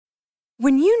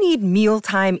When you need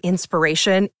mealtime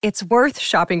inspiration, it's worth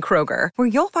shopping Kroger, where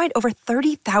you'll find over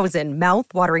 30,000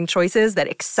 mouth-watering choices that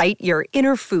excite your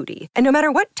inner foodie. And no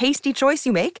matter what tasty choice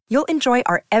you make, you'll enjoy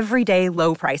our everyday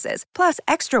low prices, plus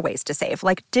extra ways to save,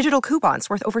 like digital coupons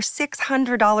worth over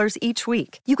 $600 each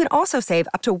week. You can also save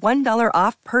up to $1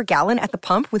 off per gallon at the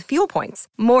pump with fuel points.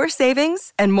 More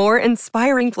savings and more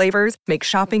inspiring flavors make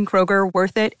shopping Kroger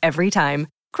worth it every time.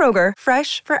 Kroger,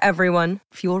 fresh for everyone.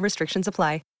 Fuel restrictions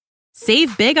apply.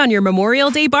 Save big on your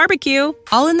Memorial Day barbecue,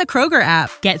 all in the Kroger app.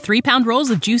 Get 3-pound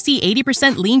rolls of juicy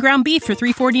 80% lean ground beef for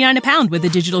 $3.49 a pound with a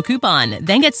digital coupon.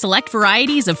 Then get select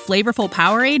varieties of flavorful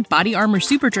Powerade, Body Armor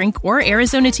Super Drink, or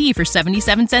Arizona tea for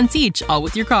 77 cents each, all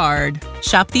with your card.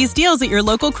 Shop these deals at your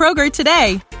local Kroger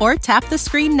today, or tap the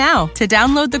screen now to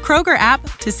download the Kroger app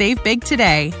to save big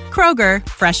today. Kroger,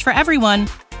 fresh for everyone.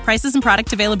 Prices and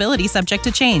product availability subject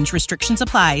to change. Restrictions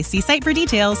apply. See site for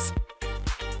details.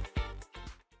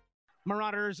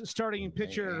 Marauders starting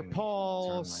pitcher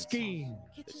Paul Skenes.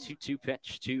 The 2-2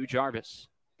 pitch to Jarvis.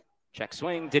 Check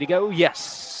swing. Did he go?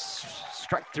 Yes.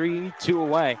 Strike 3, 2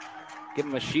 away. Give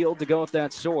him a shield to go with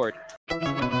that sword.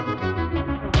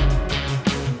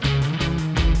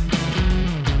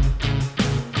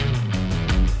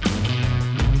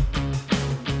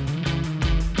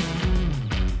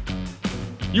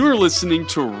 You are listening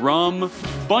to Rum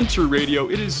Bunter Radio.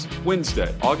 It is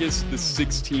Wednesday, August the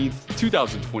 16th,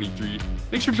 2023.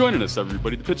 Thanks for joining us,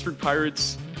 everybody. The Pittsburgh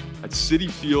Pirates at Citi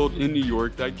Field in New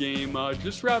York. That game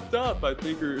just wrapped up, I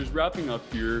think, or is wrapping up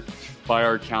here by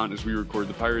our count as we record.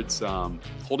 The Pirates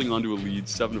holding on to a lead,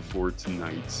 7-4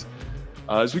 tonight.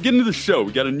 As we get into the show,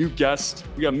 we got a new guest.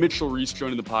 We got Mitchell Reese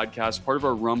joining the podcast, part of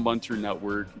our Rum Bunter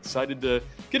network. Excited to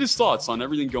get his thoughts on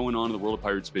everything going on in the world of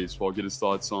Pirates baseball, get his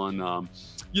thoughts on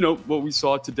what we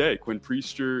saw today. Quinn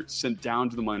sent down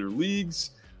to the minor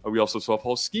leagues. We also saw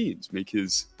Paul Skenes make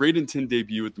his Bradenton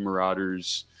debut with the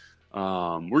Marauders.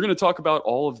 We're going to talk about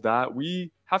all of that.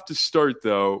 We have to start,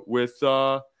 though, with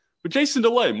Jason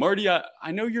DeLay. Marty,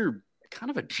 I know you're kind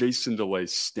of a Jason DeLay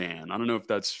stan. I don't know if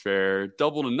that's fair.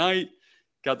 Double tonight.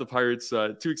 Got the Pirates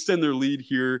to extend their lead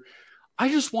here. I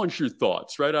just want your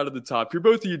thoughts right out of the top. Here,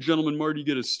 both of you gentlemen. Marty,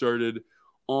 get us started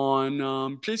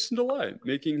on Jason DeLay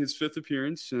making his fifth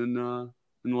appearance in the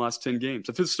last 10 games.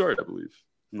 A fifth start, I believe,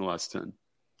 in the last 10.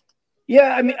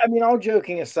 Yeah, I mean, all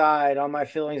joking aside on my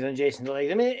feelings on Jason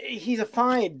DeLay, I mean, he's a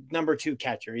fine number 2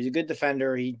 catcher. He's a good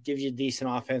defender. He gives you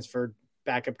decent offense for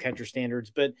backup catcher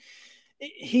standards, but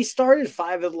he started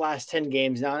 5 of the last 10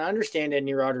 games. Now, I understand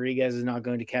Endy Rodriguez is not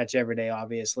going to catch every day,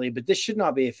 obviously, but this should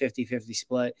not be a 50-50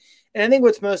 split. And I think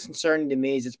what's most concerning to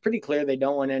me is it's pretty clear they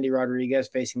don't want Endy Rodriguez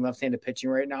facing left-handed pitching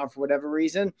right now for whatever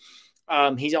reason.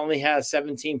 He's only has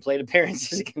 17 plate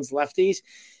appearances against lefties.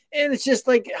 And it's just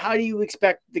like, how do you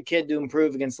expect the kid to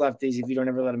improve against lefties if you don't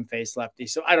ever let him face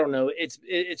lefties? So I don't know.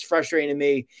 It's frustrating to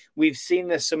me. We've seen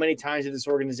this so many times with this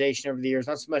organization over the years,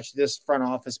 not so much this front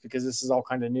office, because this is all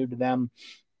kind of new to them,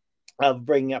 of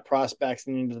bringing up prospects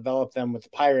and to develop them with the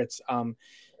Pirates.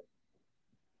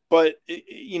 But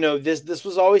this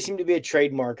was always seemed to be a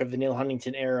trademark of the Neil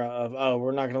Huntington era of,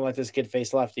 we're not going to let this kid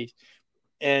face lefties.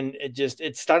 And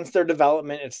it stunts their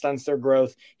development. It stunts their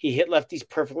growth. He hit lefties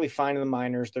perfectly fine in the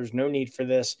minors. There's no need for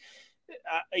this.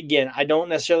 Again, I don't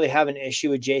necessarily have an issue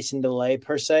with Jason DeLay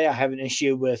per se. I have an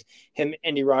issue with him,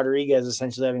 Endy Rodriguez,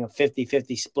 essentially having a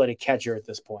 50-50 split at catcher at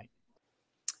this point.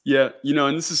 Yeah,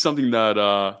 and this is something that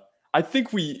I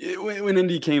think when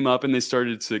Endy came up and they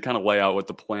started to kind of lay out what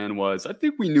the plan was, I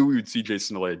think we knew we would see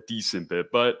Jason DeLay a decent bit,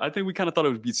 but I think we kind of thought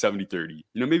it would be 70-30,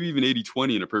 maybe even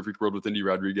 80-20 in a perfect world with Endy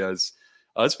Rodriguez.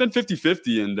 It's been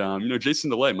 50-50, and,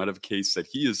 Jason DeLay might have a case that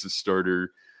he is the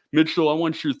starter. Mitchell, I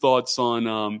want your thoughts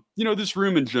on, this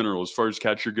room in general as far as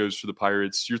catcher goes for the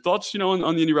Pirates. Your thoughts, on the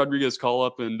Endy Rodriguez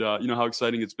call-up and, how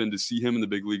exciting it's been to see him in the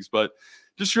big leagues. But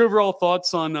just your overall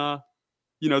thoughts on,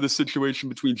 the situation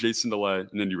between Jason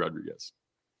DeLay and Endy Rodriguez.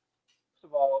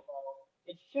 First of all,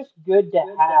 it's just good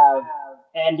to have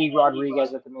Endy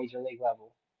Rodriguez at the major league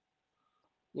level.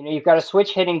 You've got a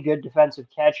switch-hitting good defensive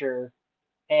catcher,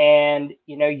 and,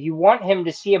 you want him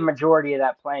to see a majority of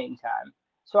that playing time.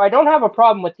 So I don't have a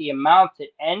problem with the amount that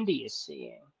Endy is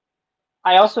seeing.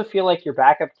 I also feel like your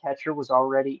backup catcher was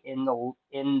already in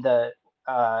the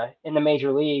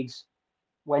major leagues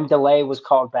when DeLay was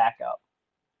called back up.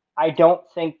 I don't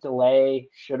think DeLay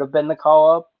should have been the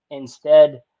call-up.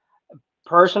 Instead,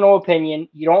 personal opinion,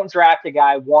 you don't draft a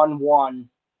guy 1-1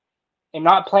 and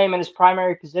not play him in his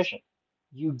primary position.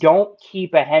 You don't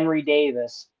keep a Henry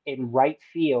Davis in right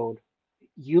field.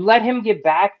 You let him get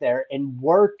back there and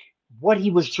work what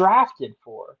he was drafted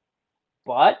for.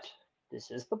 But this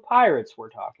is the Pirates we're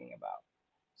talking about.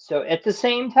 So at the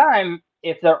same time,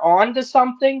 if they're on to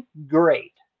something,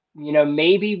 great.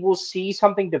 Maybe we'll see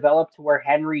something develop to where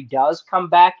Henry does come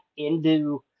back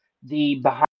into the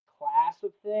behind class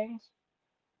of things.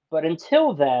 But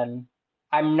until then,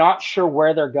 I'm not sure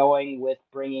where they're going with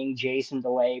bringing Jason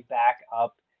DeLay back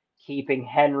up, keeping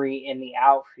Henry in the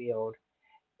outfield.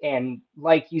 And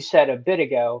like you said a bit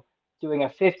ago, doing a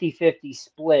 50-50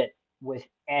 split with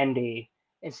Endy.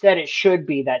 Instead, it should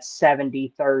be that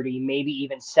 70-30, maybe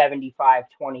even 75-25.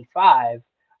 I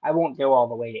won't go all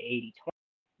the way to 80-20,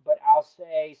 but I'll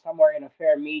say somewhere in a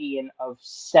fair median of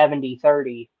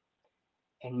 70-30,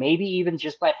 and maybe even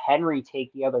just let Henry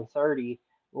take the other 30,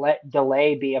 let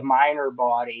DeLay be a minor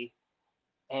body,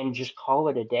 and just call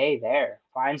it a day there.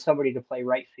 Find somebody to play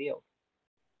right field.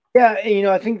 Yeah,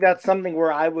 I think that's something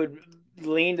where I would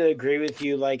lean to agree with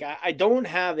you. Like, I don't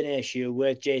have an issue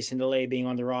with Jason DeLay being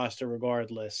on the roster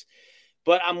regardless.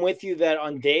 But I'm with you that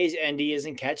on days Endy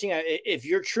isn't catching, if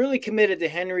you're truly committed to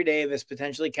Henry Davis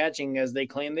potentially catching, as they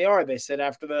claim they are, they said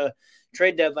after the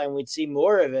trade deadline we'd see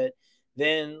more of it,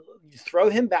 then throw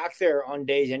him back there on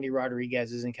days Endy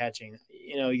Rodriguez isn't catching.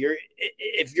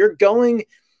 If you're going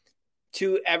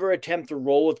to ever attempt to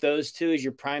roll with those two as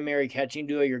your primary catching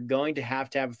duo, you're going to have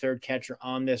a third catcher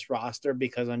on this roster,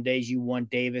 because on days you want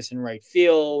Davis in right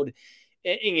field,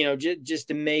 and, just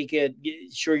to make it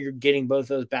sure you're getting both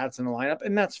those bats in the lineup,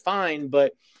 and that's fine.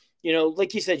 But,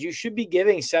 like you said, you should be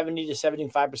giving 70 to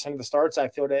 75% of the starts, I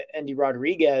feel, to Endy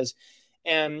Rodriguez.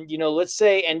 And, let's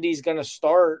say Endy's going to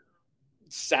start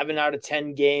 7 out of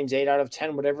 10 games, 8 out of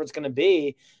 10, whatever it's going to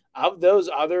be. Of those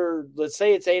other, let's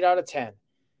say it's 8 out of 10.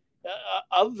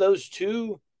 Of those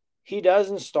 2 he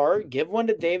doesn't start, give 1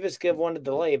 to Davis, give 1 to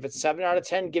DeLay. If it's 7 out of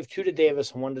 10, give 2 to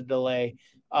Davis and 1 to DeLay.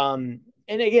 And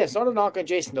again, it's not a knock on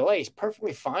Jason DeLay. He's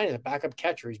perfectly fine as a backup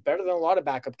catcher. He's better than a lot of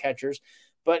backup catchers,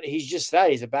 but he's just that.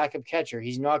 He's a backup catcher.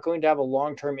 He's not going to have a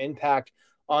long-term impact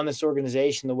on this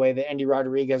organization the way that Endy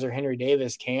Rodriguez or Henry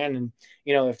Davis can. And,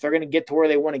 if they're going to get to where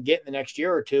they want to get in the next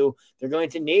year or two, they're going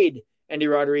to need Endy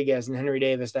Rodriguez and Henry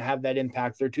Davis to have that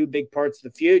impact. They're 2 big parts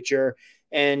of the future.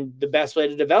 And the best way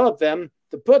to develop them,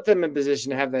 to put them in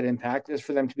position to have that impact, is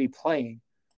for them to be playing.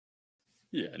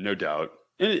 Yeah, no doubt.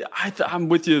 And I'm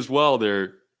with you as well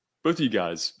there, both of you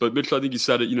guys. But Mitchell, I think you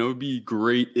said it, it would be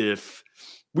great if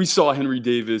we saw Henry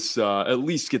Davis at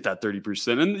least get that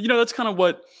 30%. And, that's kind of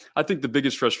what I think the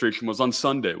biggest frustration was on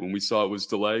Sunday when we saw it was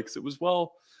DeLay, because it was,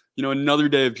 another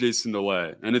day of Jason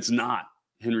DeLay. And it's not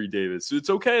Henry Davis. So it's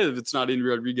okay if it's not Endy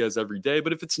Rodriguez every day,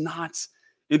 but if it's not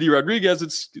Endy Rodriguez,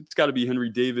 it's got to be Henry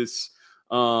Davis.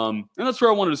 And that's where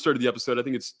I wanted to start the episode. I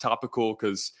think it's topical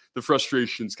because the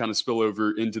frustrations kind of spill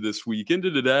over into this week,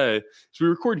 into today. So we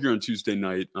record here on Tuesday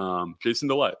night. Jason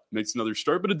DeLay makes another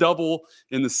start, but a double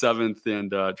in the 7th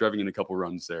and driving in a couple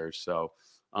runs there. So,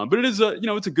 but it is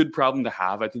it's a good problem to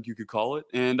have, I think you could call it.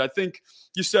 And I think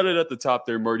you said it at the top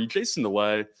there, Marty. Jason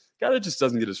DeLay, guy that just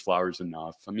doesn't get his flowers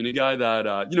enough. I mean, a guy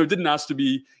that, didn't ask to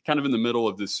be kind of in the middle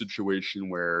of this situation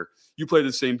where you play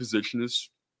the same position as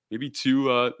maybe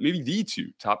the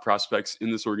 2 top prospects in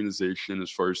this organization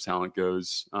as far as talent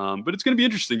goes. But it's going to be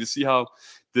interesting to see how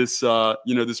this,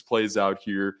 this plays out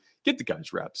here. Get the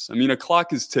guys reps. I mean, a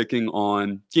clock is ticking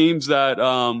on games that,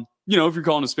 if you're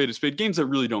calling a spade, games that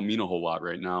really don't mean a whole lot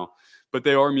right now. But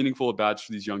they are meaningful at bats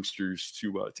for these youngsters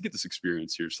to get this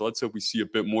experience here. So let's hope we see a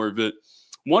bit more of it.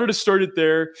 Wanted to start it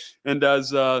there. And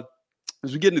as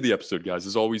we get into the episode, guys,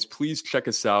 as always, please check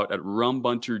us out at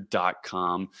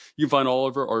rumbunter.com. You can find all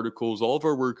of our articles, all of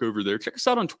our work over there. Check us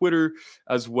out on Twitter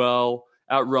as well,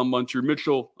 at rumbunter.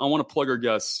 Mitchell, I want to plug our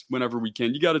guests whenever we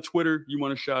can. You got a Twitter you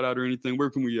want to shout out or anything? Where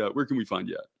can we find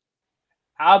you at?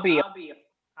 I'm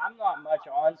not much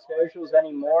on socials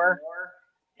anymore.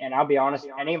 And I'll be honest,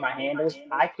 any of my handles,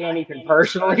 I can't even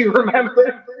personally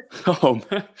remember. Oh,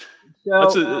 man.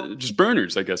 So, that's just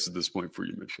burners, I guess, at this point for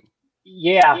you, Mitchell.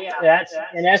 Yeah, that's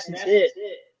in essence it.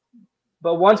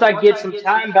 But once I get some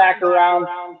time back around,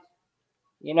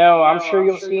 I'm sure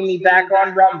you'll see me back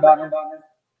on Rum Butter.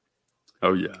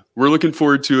 Oh, yeah. We're looking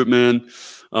forward to it, man.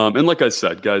 And like I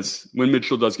said, guys, when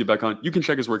Mitchell does get back on, you can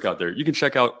check his work out there. You can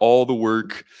check out all the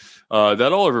work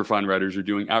that all of our fine writers are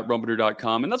doing at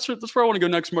rumbutter.com. And that's where I want to go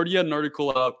next, Marty. You had an article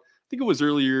out, I think it was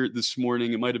earlier this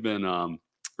morning. It might have been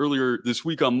earlier this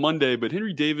week on Monday, but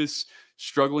Henry Davis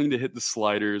struggling to hit the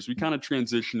sliders. We kind of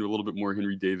transitioned to a little bit more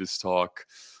Henry Davis talk.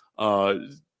 I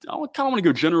kind of want to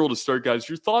go general to start, guys.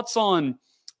 Your thoughts on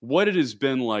what it has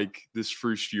been like this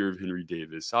first year of Henry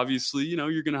Davis? Obviously,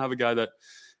 you're going to have a guy that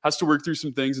has to work through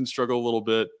some things and struggle a little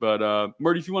bit. But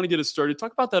Marty, if you want to get us started,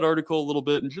 talk about that article a little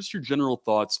bit and just your general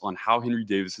thoughts on how Henry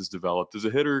Davis has developed as a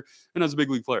hitter and as a big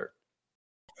league player.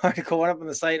 Article went up on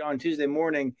the site on Tuesday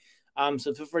morning.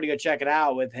 So feel free to go check it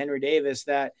out with Henry Davis.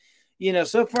 That,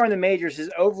 so far in the majors,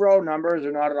 his overall numbers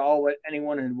are not at all what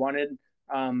anyone had wanted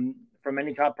from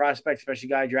any top prospect, especially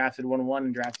guy drafted 1-1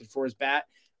 and drafted for his bat.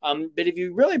 But if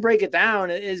you really break it down,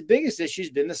 his biggest issue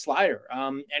has been the slider.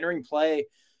 Entering play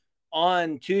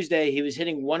on Tuesday, he was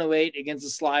hitting 108 against the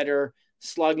slider,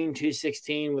 slugging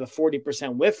 216 with a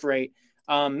 40% whiff rate.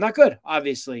 Not good,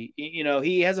 obviously.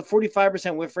 He has a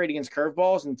 45% whiff rate against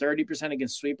curveballs and 30%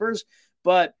 against sweepers,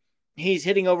 but he's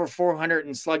hitting over 400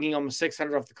 and slugging almost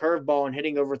 600 off the curveball and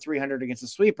hitting over 300 against the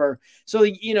sweeper. So,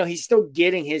 he's still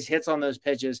getting his hits on those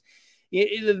pitches.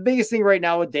 The biggest thing right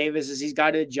now with Davis is he's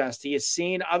got to adjust. He has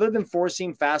seen, other than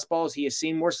four-seam fastballs, he has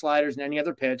seen more sliders than any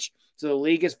other pitch. So the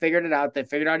league has figured it out. They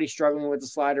figured out he's struggling with the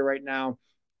slider right now.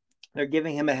 They're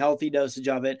giving him a healthy dosage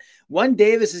of it. When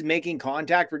Davis is making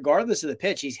contact, regardless of the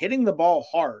pitch, he's hitting the ball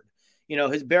hard.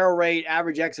 His barrel rate,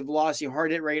 average exit velocity,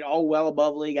 hard hit rate, all well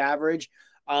above league average.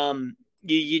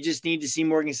 You just need to see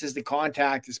more consistent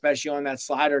contact, especially on that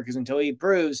slider, because until he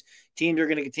improves, teams are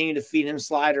going to continue to feed him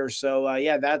sliders. So,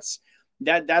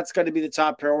 that's going to be the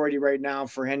top priority right now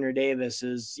for Henry Davis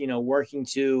is, working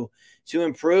to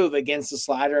improve against the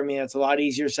slider. I mean, it's a lot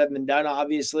easier said than done,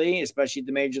 obviously, especially at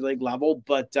the major league level,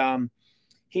 but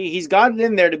he's got it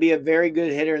in there to be a very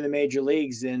good hitter in the major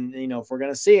leagues. And, if we're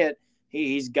going to see it,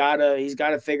 he's got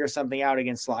to figure something out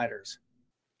against sliders.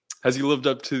 Has he lived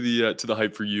up to the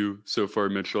hype for you so far,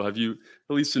 Mitchell? Have you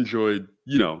at least enjoyed,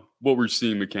 what we're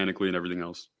seeing mechanically and everything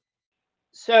else?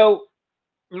 So,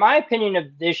 my opinion of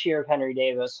this year of Henry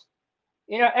Davis,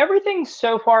 everything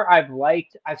so far I've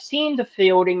liked. I've seen the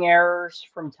fielding errors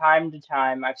from time to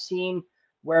time. I've seen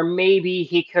where maybe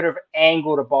he could have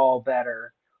angled a ball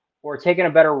better or taken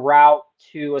a better route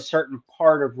to a certain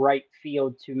part of right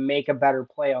field to make a better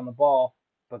play on the ball.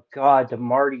 But God, to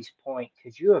Marty's point,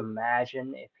 could you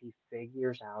imagine if he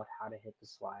figures out how to hit the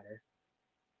slider?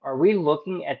 Are we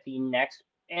looking at the next?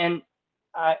 And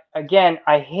again,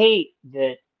 I hate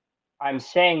that I'm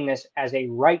saying this as a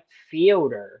right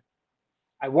fielder.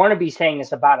 I want to be saying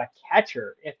this about a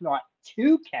catcher, if not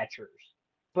two catchers.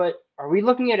 But are we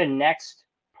looking at a next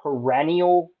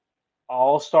perennial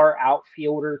all-star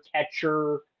outfielder,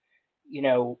 catcher,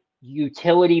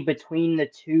 utility between the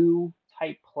two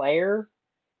type player?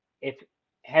 If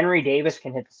Henry Davis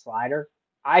can hit the slider,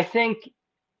 I think,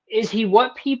 is he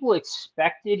what people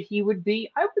expected he would be?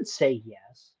 I would say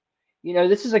yes.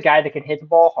 This is a guy that can hit the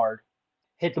ball hard,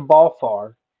 hit the ball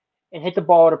far, and hit the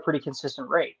ball at a pretty consistent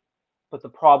rate. But the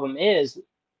problem is,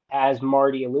 as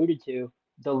Marty alluded to,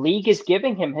 the league is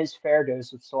giving him his fair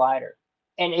dose of slider,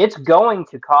 and it's going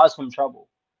to cause him trouble.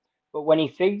 But when he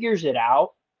figures it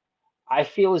out, I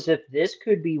feel as if this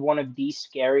could be one of the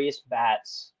scariest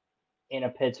bats in a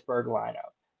Pittsburgh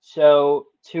lineup. So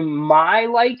to my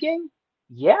liking,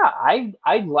 I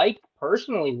like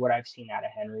personally what I've seen out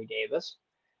of Henry Davis.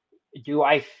 Do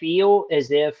I feel as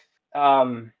if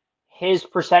his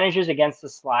percentages against the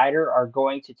slider are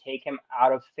going to take him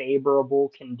out of favorable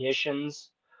conditions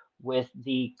with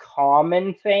the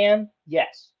common fan?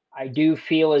 Yes. I do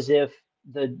feel as if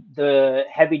the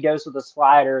heavy dose of the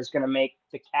slider is going to make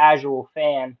the casual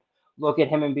fan look at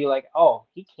him and be like, oh,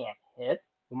 he can't hit.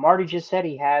 Well, Marty just said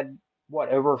he had,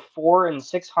 over 400 and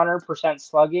 600%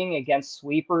 slugging against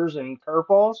sweepers and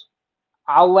curveballs.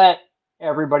 I'll let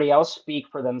everybody else speak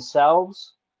for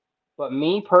themselves. But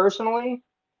me personally,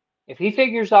 if he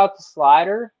figures out the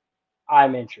slider,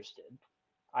 I'm interested.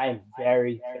 I am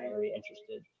very, very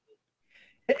interested.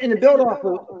 And to build off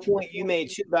of the point you made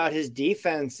too about his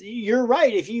defense, you're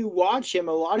right. If you watch him,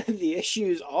 a lot of the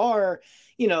issues are,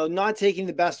 not taking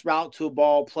the best route to a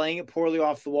ball, playing it poorly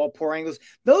off the wall, poor angles.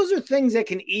 Those are things that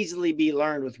can easily be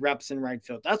learned with reps in right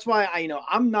field. That's why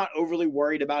I'm not overly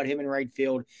worried about him in right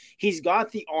field. He's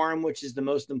got the arm, which is the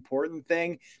most important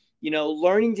thing.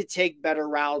 Learning to take better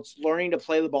routes, learning to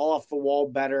play the ball off the wall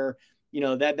better.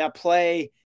 That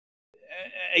play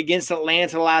against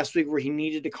Atlanta last week where he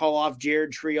needed to call off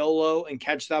Jared Triolo and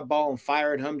catch that ball and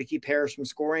fire it home to keep Harris from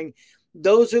scoring.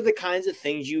 Those are the kinds of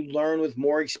things you learn with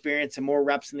more experience and more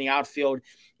reps in the outfield.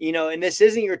 And this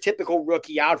isn't your typical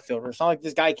rookie outfielder. It's not like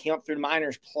this guy came up through the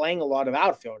minors playing a lot of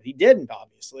outfield. He didn't,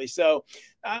 obviously. So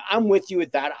I'm with you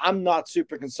with that. I'm not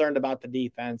super concerned about the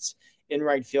defense in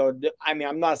right field. I mean,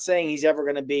 I'm not saying he's ever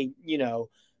going to be,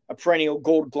 a perennial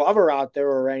Gold Glover out there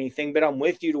or anything, but I'm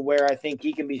with you to where I think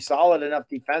he can be solid enough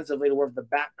defensively to where if the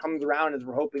bat comes around as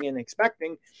we're hoping and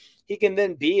expecting, he can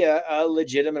then be a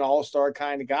legitimate all-star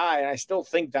kind of guy. And I still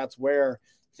think that's where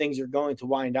things are going to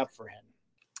wind up for him.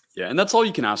 Yeah, and that's all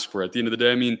you can ask for at the end of the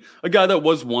day. I mean, a guy that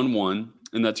was 1-1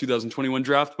 in that 2021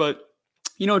 draft, but,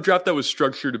 a draft that was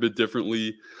structured a bit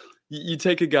differently. you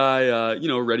take a guy,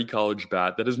 a ready college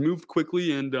bat that has moved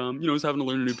quickly and, is having to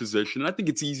learn a new position. And I think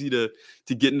it's easy to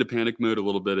get into panic mode a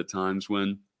little bit at times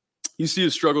when you see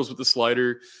his struggles with the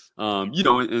slider,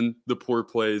 and the poor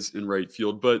plays in right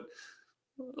field. But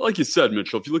like you said,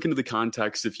 Mitchell, if you look into the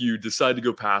context, if you decide to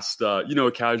go past,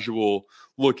 a casual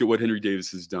look at what Henry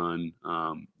Davis has done,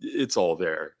 it's all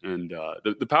there. And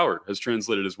the power has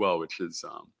translated as well, which is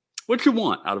what you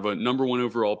want out of a number 1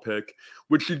 overall pick.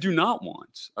 Which you do not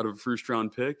want out of a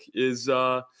first-round pick is,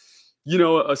 a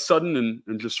sudden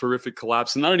and just horrific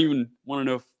collapse. And I don't even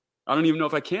know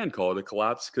if I can call it a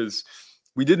collapse, because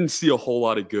we didn't see a whole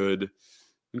lot of good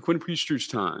in Quinn Priester's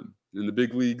time in the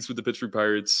big leagues with the Pittsburgh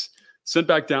Pirates. Sent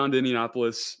back down to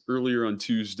Indianapolis earlier on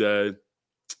Tuesday.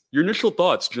 Your initial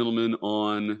thoughts, gentlemen,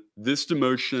 on this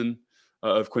demotion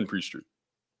of Quinn Priester?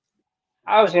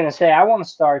 I was going to say, I want to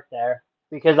start there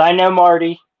because I know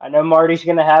Marty. I know Marty's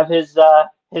going to have his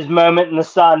moment in the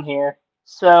sun here.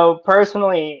 So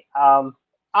personally,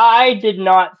 I did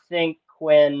not think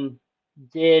Quinn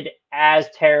did as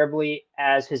terribly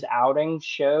as his outing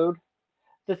showed.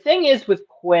 The thing is with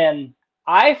Quinn,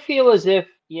 I feel as if,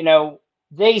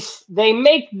 they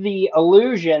make the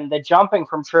illusion that jumping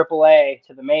from AAA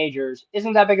to the majors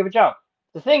isn't that big of a jump.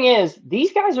 The thing is,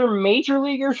 these guys are major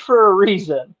leaguers for a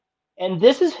reason. And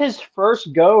this is his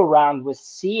first go-around with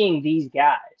seeing these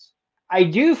guys. I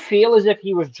do feel as if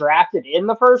he was drafted in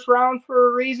the first round for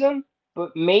a reason,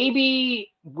 but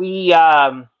maybe we,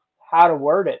 how to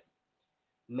word it,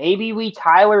 maybe we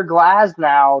Tyler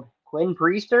Glasnow'd Quinn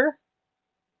Priester.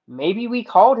 Maybe we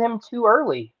called him too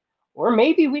early. Or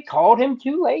maybe we called him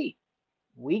too late.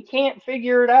 We can't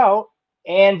figure it out.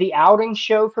 And the outings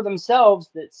show for themselves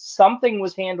that something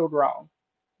was handled wrong.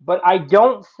 But I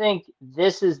don't think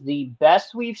this is the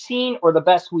best we've seen or the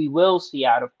best we will see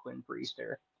out of Quinn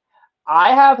Priester.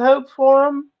 I have hope for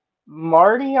him.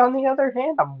 Marty, on the other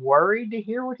hand, I'm worried to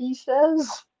hear what he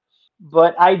says.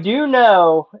 But I do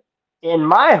know in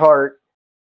my heart,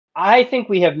 I think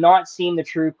we have not seen the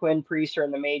true Quinn Priester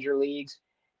in the major leagues.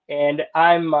 And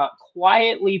I'm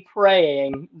quietly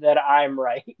praying that I'm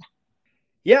right.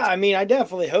 Yeah, I mean, I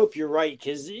definitely hope you're right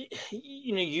because,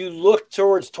 you look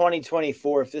towards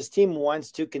 2024. If this team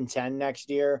wants to contend next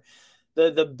year,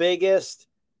 the biggest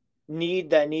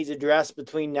need that needs addressed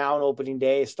between now and opening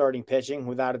day is starting pitching,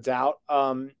 without a doubt.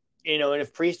 And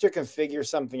if Priester can figure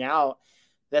something out,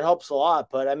 that helps a lot.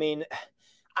 But, I mean,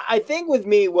 I think with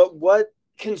me, what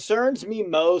concerns me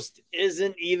most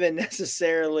isn't even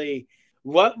necessarily –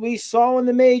 what we saw in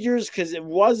the majors, because it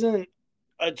wasn't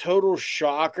a total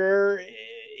shocker.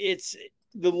 It's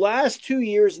the last 2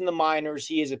 years in the minors,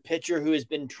 he is a pitcher who has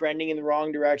been trending in the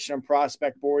wrong direction on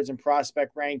prospect boards and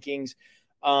prospect rankings.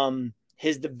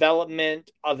 His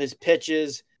development of his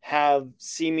pitches have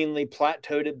seemingly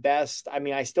plateaued at best. I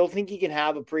mean, I still think he can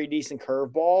have a pretty decent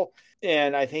curveball,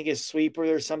 and I think his sweeper,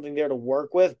 there's something there to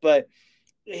work with, but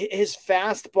his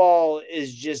fastball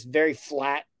is just very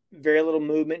flat. Very little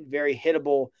movement, very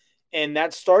hittable. And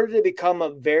that started to become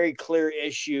a very clear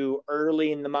issue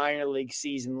early in the minor league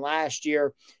season last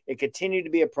year. It continued to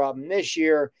be a problem this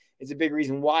year. It's a big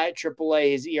reason why at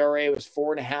AAA his ERA was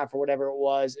 4.5 or whatever it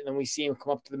was. And then we see him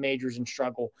come up to the majors and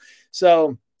struggle.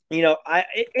 So,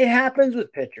 it happens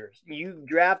with pitchers. You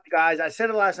draft guys. I said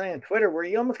it last night on Twitter where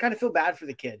you almost kind of feel bad for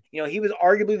the kid. He was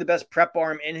arguably the best prep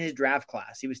arm in his draft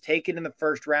class. He was taken in the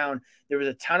first round. There was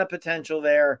a ton of potential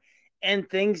there. And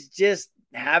things just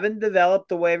haven't developed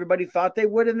the way everybody thought they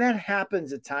would. And that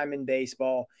happens at time in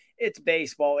baseball. It's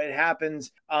baseball. It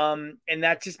happens. And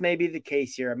that just may be the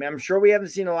case here. I mean, I'm sure we haven't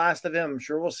seen the last of him. I'm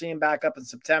sure we'll see him back up in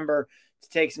September to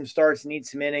take some starts, need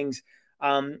some innings.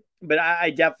 But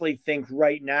I definitely think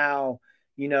right now,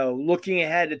 looking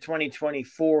ahead to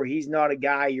 2024, he's not a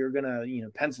guy you're going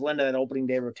to, pencil into an opening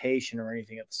day rotation or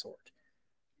anything of the sort.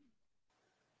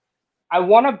 I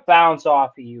want to bounce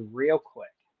off of you real quick.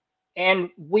 And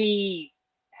we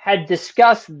had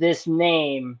discussed this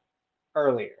name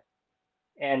earlier,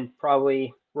 and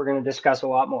probably we're going to discuss a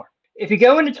lot more. If you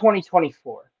go into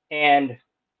 2024, and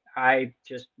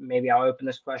maybe I'll open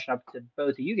this question up to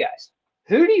both of you guys.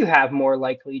 Who do you have more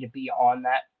likely to be on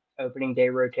that opening day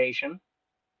rotation?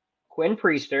 Quinn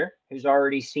Priester, who's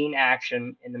already seen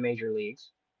action in the major leagues.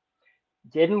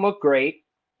 Didn't look great,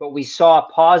 but we saw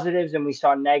positives and we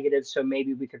saw negatives, so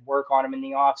maybe we could work on him in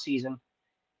the offseason.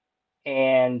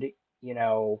 And,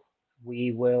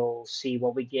 we will see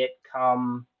what we get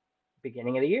come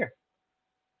beginning of the year.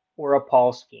 Or a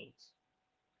Paul Skenes,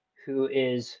 who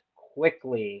is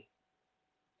quickly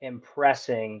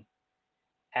impressing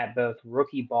at both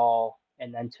rookie ball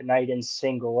and then tonight in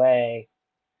single A.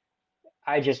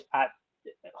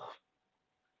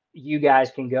 you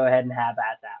guys can go ahead and have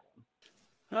at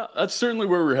that one. That's certainly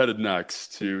where we're headed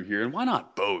next to here, and why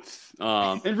not both?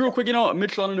 And real quick,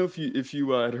 Mitchell, I don't know if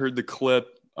you had heard the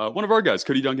clip. One of our guys,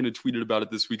 Cody Duncan, had tweeted about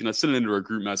it this week, and I sent it into our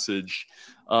group message.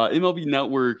 MLB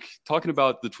Network talking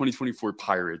about the 2024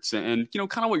 Pirates, and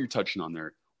kind of what you're touching on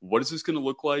there. What is this going to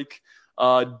look like?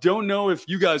 Don't know if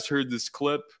you guys heard this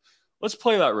clip. Let's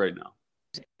play that right now.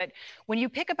 But when you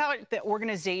pick about the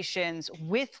organizations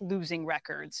with losing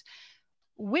records,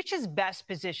 which is best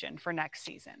positioned for next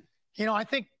season? I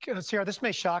think, Sierra, this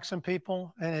may shock some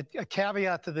people. And a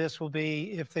caveat to this will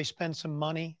be if they spend some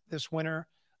money this winter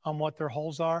on what their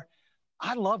holes are.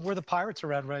 I love where the Pirates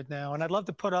are at right now. And I'd love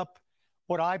to put up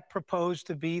what I propose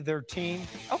to be their team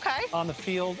on the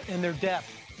field and their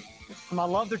depth. I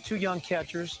love their two young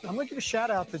catchers. I'm going to give a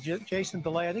shout out to Jason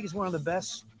DeLay. I think he's one of the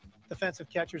best defensive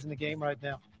catchers in the game right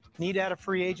now. Need to add a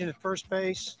free agent at first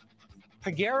base.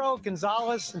 Peguero,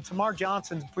 Gonzalez, and Tamar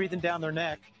Johnson's breathing down their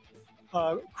neck.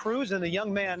 Cruz and the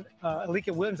young man,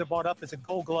 Alika Williams, are brought up as a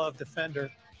Gold Glove defender.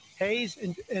 Hayes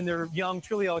and their young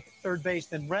Trulio at third base.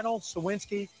 Then Reynolds,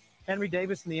 Sawinski, Henry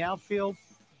Davis in the outfield.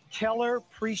 Keller,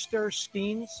 Priester,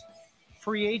 Skenes.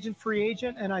 Free agent,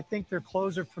 and I think their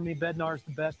closer for me, Bednar's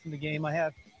the best in the game. I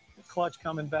have Clutch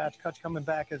coming back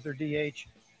as their DH.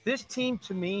 This team,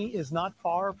 to me, is not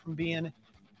far from being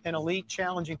an elite,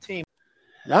 challenging team.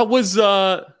 That was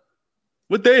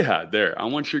what they had there. I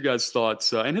want your guys'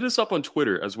 thoughts, and hit us up on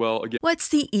Twitter as well. Again, what's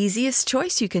the easiest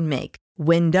choice you can make?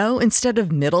 Window instead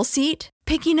of middle seat?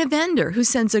 Picking a vendor who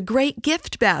sends a great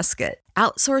gift basket?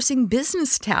 Outsourcing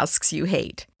business tasks you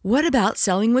hate? What about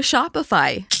selling with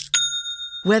Shopify?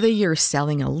 Whether you're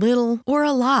selling a little or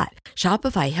a lot,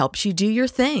 Shopify helps you do your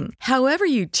thing, however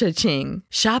you cha-ching.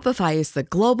 Shopify is the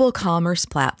global commerce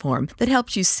platform that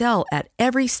helps you sell at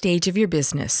every stage of your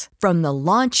business. From the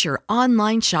launch your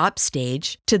online shop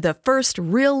stage to the first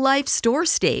real-life store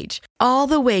stage, all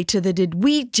the way to the did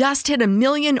we just hit 1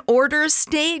 million orders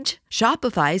stage.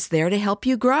 Shopify's there to help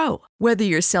you grow. Whether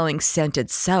you're selling scented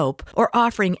soap or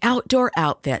offering outdoor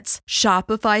outfits,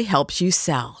 Shopify helps you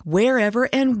sell. Wherever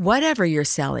and whatever you're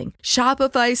selling,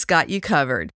 Shopify's got you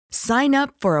covered. Sign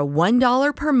up for a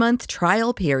 $1 per month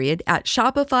trial period at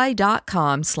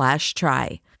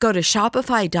shopify.com/try. Go to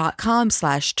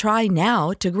shopify.com/try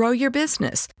now to grow your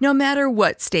business, no matter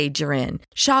what stage you're in.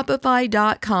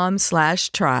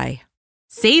 Shopify.com/try.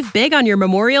 Save big on your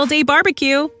Memorial Day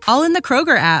barbecue, all in the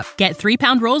Kroger app. Get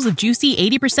 3-pound rolls of juicy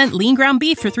 80% lean ground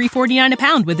beef for $3.49 a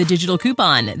pound with a digital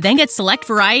coupon. Then get select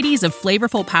varieties of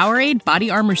flavorful Powerade, Body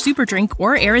Armor Super Drink,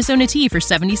 or Arizona tea for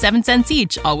 77 cents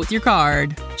each, all with your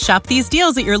card. Shop these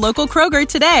deals at your local Kroger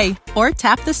today, or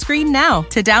tap the screen now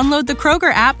to download the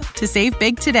Kroger app to save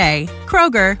big today.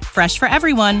 Kroger, fresh for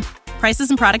everyone. Prices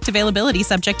and product availability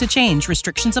subject to change.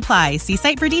 Restrictions apply. See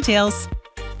site for details.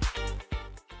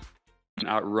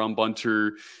 At Rum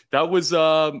Bunter, that was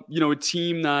a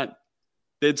team that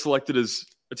they had selected as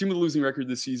a team with a losing record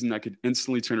this season that could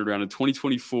instantly turn it around in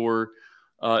 2024.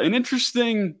 An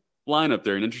interesting lineup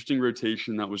there, an interesting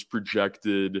rotation that was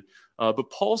projected. But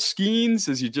Paul Skenes,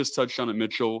 as you just touched on it,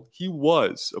 Mitchell, he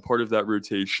was a part of that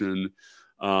rotation.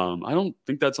 I don't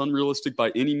think that's unrealistic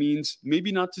by any means.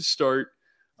 Maybe not to start.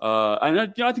 And I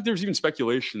think there was even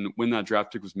speculation when that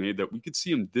draft pick was made that we could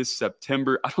see him this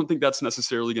September. I don't think that's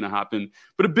necessarily going to happen,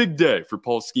 but a big day for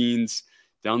Paul Skenes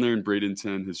down there in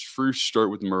Bradenton, his first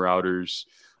start with the Marauders.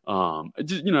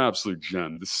 Absolute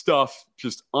gem. The stuff,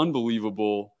 just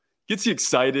unbelievable. Gets you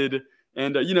excited.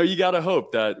 And, you got to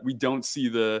hope that we don't see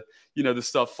the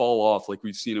stuff fall off like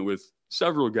we've seen it with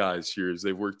several guys here as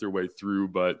they've worked their way through.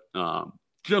 But,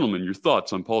 gentlemen, your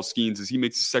thoughts on Paul Skenes as he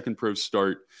makes his second pro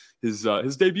start, his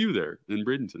debut there in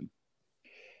Bradenton.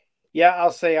 Yeah,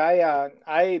 I'll say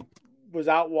I was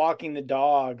out walking the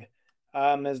dog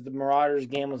as the Marauders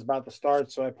game was about to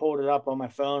start, so I pulled it up on my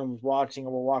phone and was watching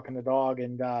while walking the dog,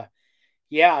 and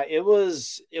it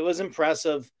was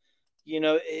impressive.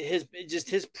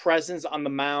 His presence on the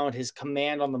mound, his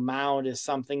command on the mound is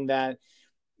something that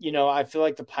I feel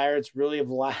like the Pirates really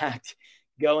have lacked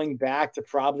going back to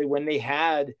probably when they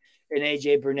had an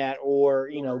AJ Burnett or,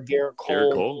 Garrett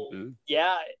Cole.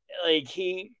 Yeah.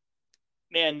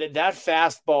 That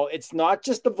fastball, it's not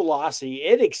just the velocity.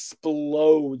 It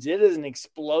explodes. It is an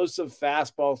explosive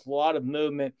fastball with a lot of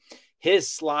movement. His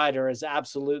slider is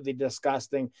absolutely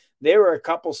disgusting. There were a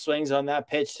couple swings on that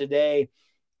pitch today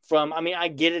I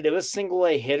get it. It was single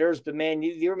A hitters, but man,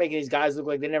 you were making these guys look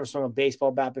like they never swung a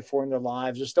baseball bat before in their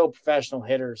lives. They're still professional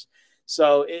hitters.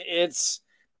 So it's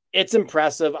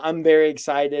impressive. I'm very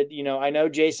excited. I know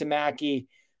Jason Mackey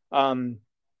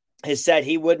has said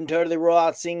he wouldn't totally rule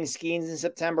out seeing Skenes in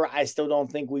September. I still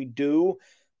don't think we do.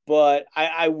 But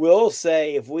I will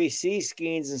say, if we see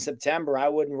Skenes in September, I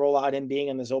wouldn't roll out him being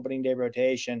in this opening day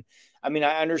rotation. I mean,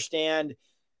 I understand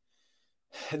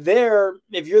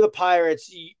if you're the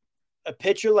Pirates, a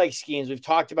pitcher like Skenes, we've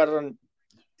talked about it on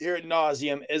here ad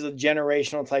nauseum, is a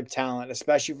generational type talent,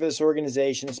 especially for this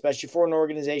organization, especially for an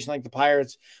organization like the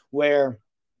Pirates, where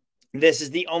this is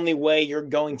the only way you're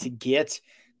going to get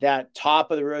that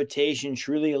top of the rotation,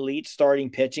 truly elite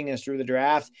starting pitching is through the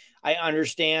draft. I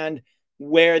understand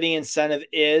where the incentive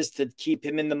is to keep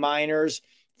him in the minors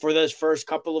for those first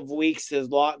couple of weeks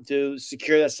to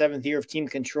secure that 7th year of team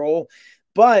control.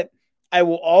 But I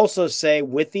will also say,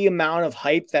 with the amount of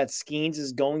hype that Skenes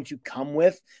is going to come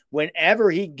with whenever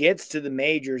he gets to the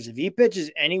majors, if he pitches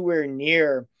anywhere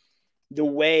near the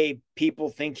way people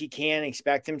think he can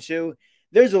expect him to,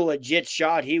 there's a legit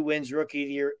shot he wins Rookie of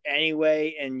the Year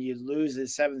anyway, and you lose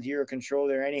his 7th year of control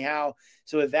there anyhow.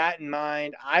 So with that in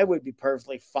mind, I would be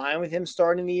perfectly fine with him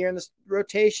starting the year in this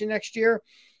rotation next year.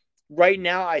 Right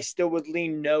now, I still would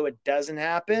lean no, it doesn't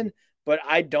happen, but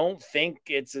I don't think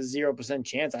it's a 0%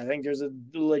 chance. I think there's a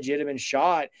legitimate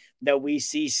shot that we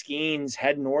see Skenes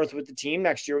head north with the team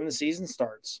next year when the season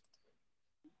starts.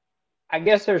 I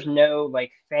guess there's no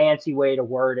fancy way to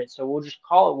word it, so we'll just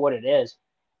call it what it is.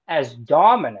 As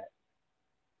dominant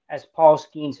as Paul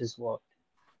Skenes has looked,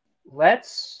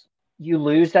 you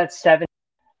lose that 7.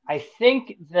 I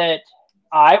think that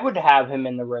I would have him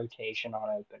in the rotation on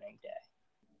opening day,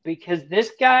 because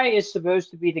this guy is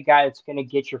supposed to be the guy that's going to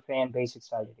get your fan base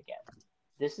excited again.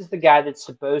 This is the guy that's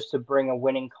supposed to bring a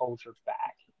winning culture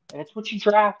back, and it's what you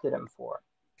drafted him for.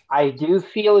 I do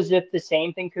feel as if the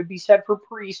same thing could be said for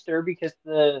Priester, because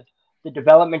the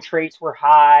development traits were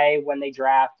high when they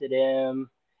drafted him,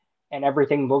 and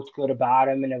everything looked good about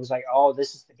him, and it was like, oh,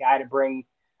 this is the guy to bring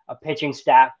a pitching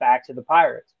staff back to the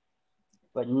Pirates.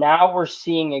 But now we're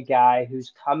seeing a guy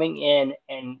who's coming in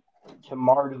and, to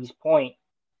Marty's point,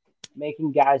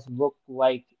 making guys look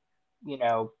like,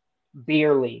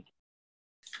 beer league.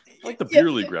 I like the beer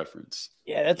league reference.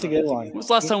 Yeah, that's a good one. When was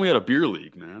the last time we had a beer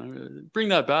league, man? Bring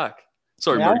that back.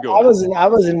 Sorry, Marty, go I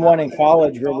ahead. was in one in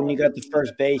college where when you got the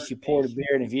first base, you poured a beer,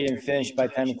 and if you didn't finish by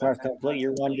the time the class complete,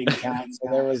 your one didn't count. So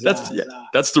there was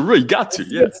that's the rule. You got to,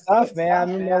 good stuff, man.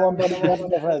 I remember one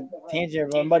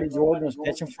buddy Jordan was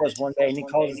pitching for us one day, and he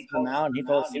called us to the mound. He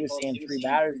told us he was seeing 3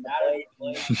 batters.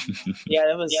 Yeah,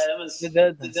 that was some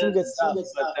good stuff.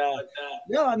 But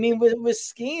no, I mean with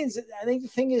Skenes, I think the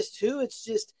thing is too, it's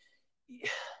just.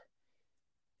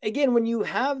 Again, when you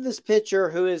have this pitcher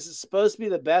who is supposed to be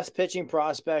the best pitching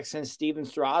prospect since Steven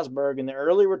Strasburg, and the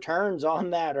early returns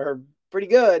on that are pretty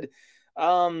good,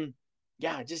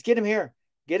 just get him here.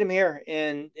 Get him here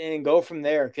and go from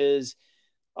there, because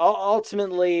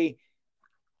ultimately,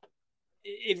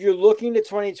 if you're looking to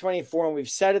 2024, and we've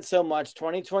said it so much,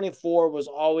 2024 was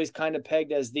always kind of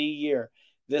pegged as the year.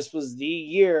 This was the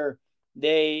year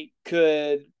they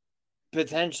could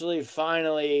potentially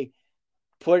finally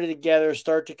put it together,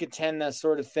 start to contend, that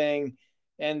sort of thing.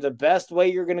 And the best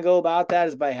way you're going to go about that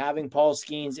is by having Paul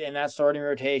Skenes in that starting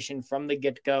rotation from the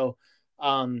get-go.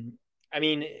 I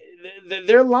mean,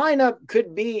 their lineup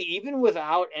could be, even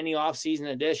without any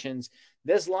offseason additions,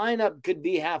 this lineup could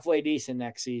be halfway decent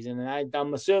next season. And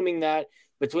I'm assuming that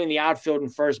between the outfield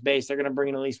and first base, they're going to bring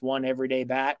in at least one everyday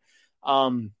bat.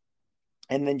 And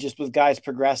then just with guys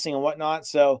progressing and whatnot.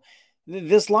 So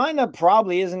this lineup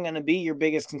probably isn't going to be your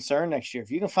biggest concern next year. If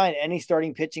you can find any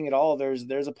starting pitching at all,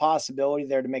 there's a possibility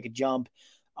there to make a jump.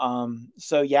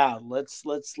 So yeah, let's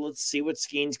see what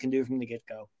Skenes can do from the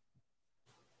get-go.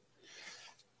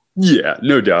 Yeah,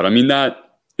 no doubt. I mean, that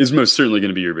is most certainly going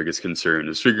to be your biggest concern,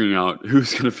 is figuring out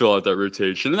who's going to fill out that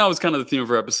rotation. And that was kind of the theme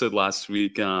of our episode last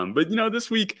week. But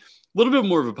this week, a little bit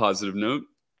more of a positive note.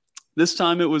 This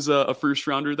time it was a first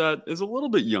rounder that is a little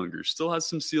bit younger, still has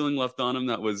some ceiling left on him,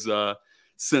 that was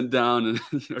sent down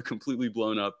and completely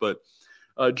blown up. But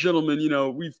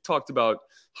gentlemen, we've talked about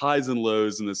highs and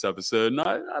lows in this episode, and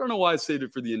I don't know why I saved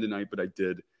it for the end of night, but I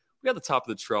did. We got the top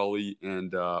of the trolley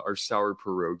and our sour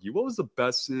pierogi. What was the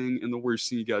best thing and the worst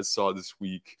thing you guys saw this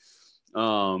week? If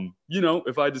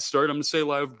I had to start, I'm going to say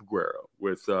Live Aguero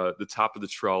with the top of the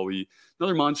trolley.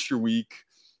 Another monster week.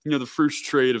 The first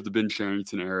trade of the Ben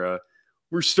Cherington era.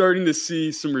 We're starting to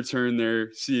see some return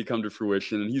there, see it come to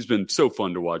fruition, and he's been so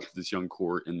fun to watch with this young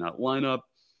core in that lineup.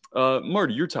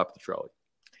 Marty, you're top of the trolley.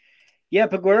 Yeah,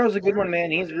 Paguero's a good one,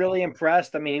 man. He's really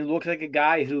impressed. I mean, he looks like a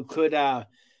guy who could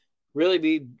really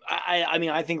be –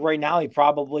 I think right now he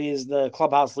probably is the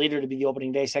clubhouse leader to be the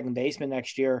opening day second baseman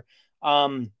next year.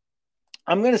 I'm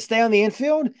going to stay on the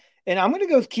infield, and I'm going to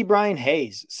go with Ke'Bryan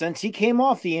Hayes. Since he came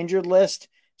off the injured list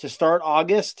to start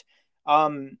August,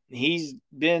 He's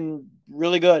been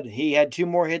really good. He had 2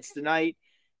 more hits tonight.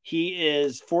 He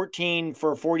is 14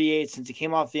 for 48 since he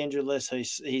came off the injured list. So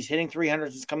he's hitting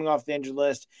 300 since coming off the injured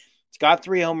list. He's got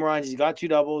 3 home runs. He's got 2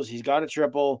 doubles. He's got a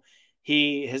triple.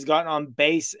 He has gotten on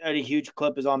base at a huge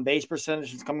clip. His on base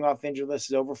percentage since coming off the injured list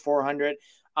is over 400.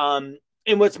 And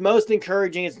what's most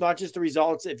encouraging, it's not just the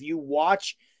results. If you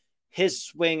watch his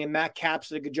swing, and Matt Capps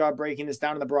did a good job breaking this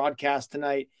down in the broadcast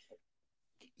tonight,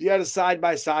 you had a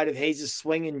side-by-side of Hayes'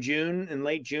 swing in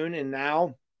late June, and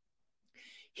now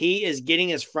he is getting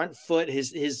his front foot.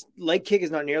 His leg kick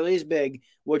is not nearly as big,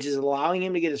 which is allowing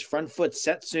him to get his front foot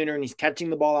set sooner, and he's catching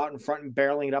the ball out in front and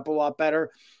barreling it up a lot better.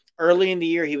 Early in the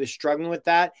year, he was struggling with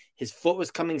that. His foot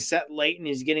was coming set late, and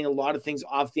he's getting a lot of things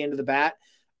off the end of the bat,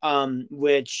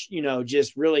 which,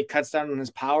 just really cuts down on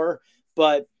his power.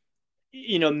 But,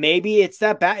 maybe it's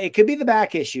that back. It could be the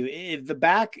back issue. If the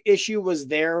back issue was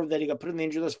there that he got put in the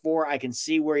injury list for, I can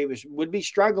see where he would be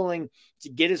struggling to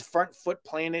get his front foot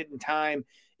planted in time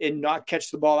and not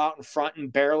catch the ball out in front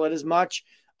and barrel it as much.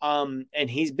 And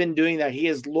he's been doing that. He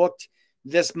has looked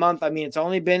this month. I mean, it's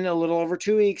only been a little over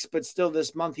 2 weeks, but still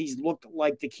this month he's looked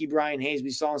like the Key Brian Hayes we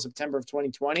saw in September of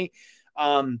 2020.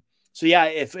 So yeah,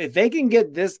 if they can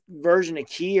get this version of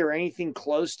Key or anything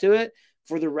close to it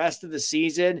for the rest of the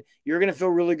season, you're going to feel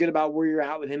really good about where you're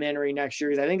at with him entering next year.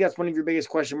 Because I think that's one of your biggest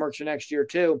question marks for next year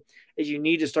too, is you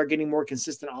need to start getting more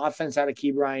consistent offense out of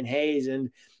Key Brian Hayes. And,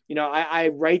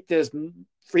 I write this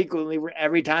frequently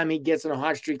every time he gets in a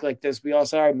hot streak like this. We all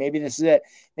say, all right, maybe this is it.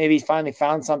 Maybe he's finally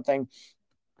found something.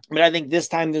 But I think this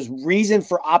time there's reason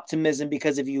for optimism,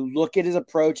 because if you look at his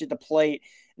approach at the plate,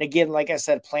 and again, like I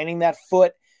said, planting that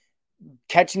foot,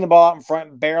 catching the ball out in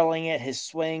front, barreling it, his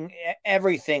swing,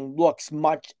 everything looks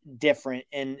much different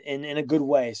in a good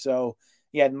way. So,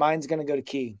 yeah, mine's going to go to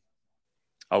Key.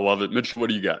 I love it. Mitch, what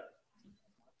do you got?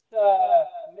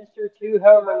 Mr.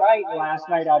 2-homer night last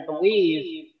night, I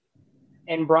believe,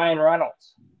 in Brian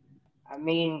Reynolds. I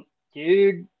mean,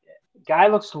 dude, guy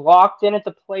looks locked in at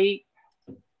the plate.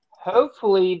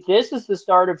 Hopefully, this is the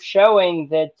start of showing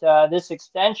that this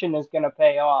extension is going to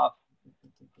pay off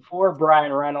for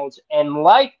Brian Reynolds. And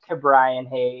like Brian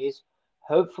Hayes,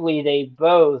 hopefully they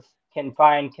both can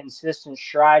find consistent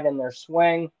stride in their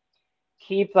swing,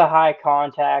 keep the high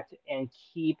contact, and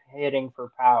keep hitting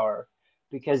for power.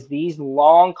 Because these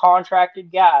long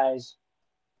contracted guys,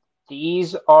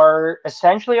 these are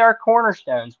essentially our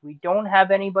cornerstones. We don't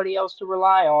have anybody else to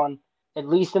rely on, at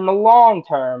least in the long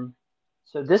term.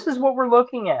 So this is what we're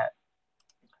looking at.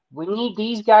 We need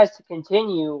these guys to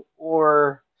continue,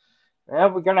 or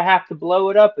we're going to have to blow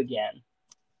it up again.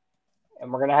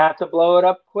 And we're going to have to blow it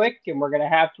up quick, and we're going to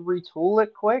have to retool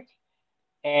it quick.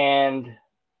 And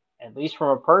at least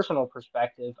from a personal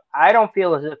perspective, I don't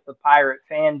feel as if the Pirate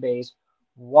fan base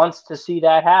wants to see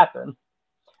that happen,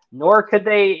 nor could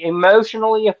they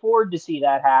emotionally afford to see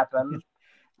that happen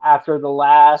after the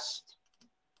last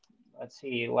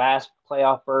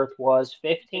playoff berth was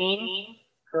 15,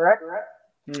 correct?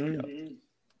 Mm-hmm.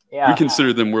 Yeah. We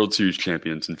consider them World Series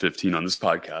champions in 15 on this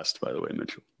podcast, by the way,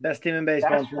 Mitchell. Best team in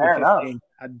baseball in 2015.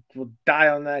 I will die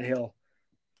on that hill.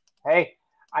 Hey,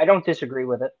 I don't disagree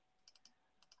with it.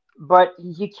 But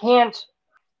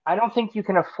I don't think you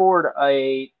can afford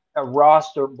a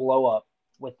roster blow up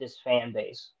with this fan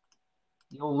base.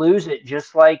 You'll lose it,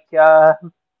 just like, I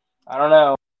don't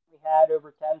know, we had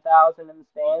over 10,000 in the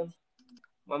stands.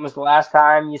 When was the last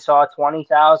time you saw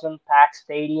 20,000 packed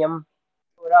stadium?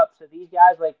 Put up. So these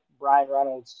guys like Brian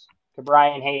Reynolds,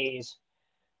 Brian Hayes,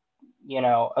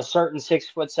 a certain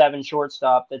 6'7"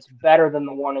 shortstop that's better than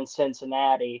the one in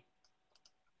Cincinnati.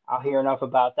 I'll hear enough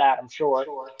about that, I'm sure.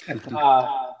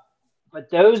 But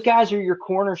those guys are your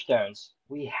cornerstones.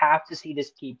 We have to see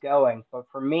this keep going. But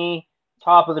for me,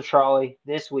 top of the trolley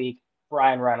this week,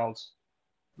 Brian Reynolds,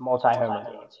 multi-homer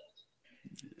games.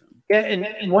 Yeah,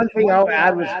 and one thing I'll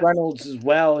add with Reynolds as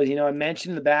well is, I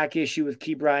mentioned the back issue with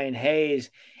Key Brian Hayes,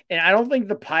 and I don't think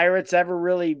the Pirates ever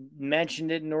really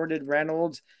mentioned it, nor did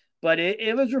Reynolds, but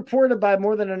it was reported by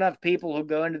more than enough people who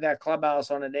go into that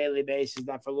clubhouse on a daily basis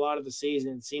that for a lot of the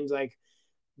season, it seems like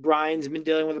Brian's been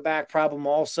dealing with a back problem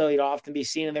also. He'd often be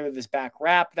seen in there with his back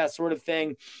wrap, that sort of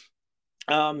thing.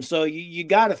 So you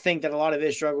got to think that a lot of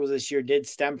his struggles this year did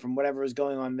stem from whatever was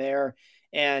going on there.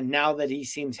 And now that he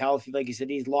seems healthy, like you said,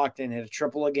 he's locked in, hit a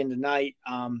triple again tonight.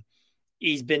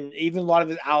 He's been, even a lot of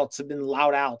his outs have been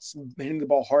loud outs, hitting the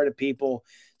ball hard at people.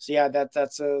 So yeah,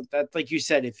 that's like you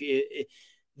said,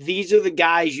 these are the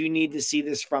guys you need to see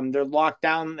this from. They're locked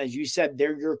down, as you said,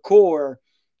 they're your core,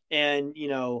 and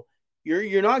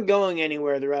you're not going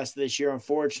anywhere the rest of this year,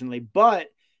 unfortunately. But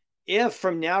if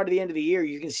from now to the end of the year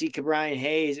you can see Brian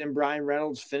Hayes and Brian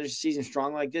Reynolds finish the season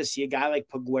strong like this, see a guy like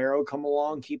Paguero come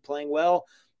along, keep playing well,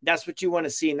 that's what you want to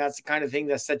see. And that's the kind of thing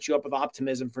that sets you up with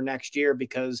optimism for next year,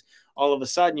 because all of a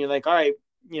sudden you're like, all right,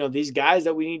 these guys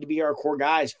that we need to be our core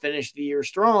guys finish the year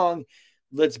strong.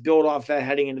 Let's build off that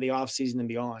heading into the offseason and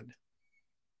beyond.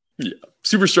 Yeah,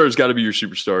 superstars got to be your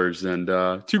superstars, and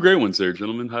two great ones there,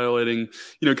 gentlemen, highlighting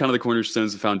kind of the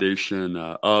cornerstones, the foundation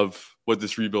of what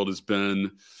this rebuild has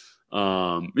been.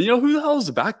 Who the hell is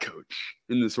the back coach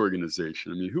in this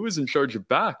organization? I mean, who is in charge of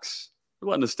backs? They're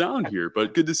letting us down here,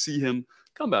 but good to see him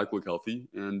come back, look healthy,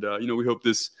 and we hope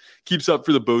this keeps up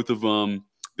for the both of them.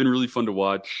 Been really fun to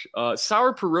watch.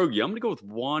 Sour pierogi. I'm gonna go with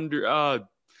Wander. I'm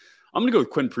gonna go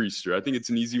with Quinn Priester. I think it's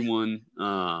an easy one.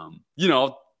 I'll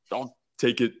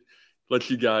take it. Let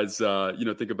you guys,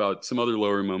 think about some other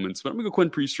lower moments. But I'm going to go Quinn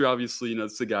Priester, obviously.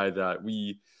 It's the guy that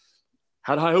we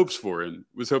had high hopes for and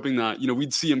was hoping that,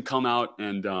 we'd see him come out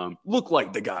and look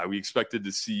like the guy we expected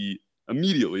to see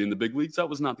immediately in the big leagues. That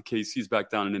was not the case. He's back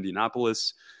down in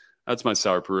Indianapolis. That's my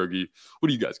sour pierogi. What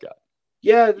do you guys got?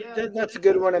 Yeah, that's a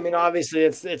good one. I mean, obviously,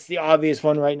 it's the obvious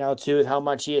one right now, too, with how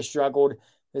much he has struggled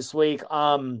this week.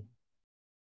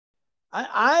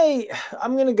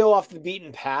 I'm going to go off the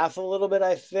beaten path a little bit,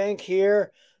 I think,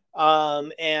 here.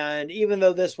 And even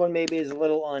though this one maybe is a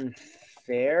little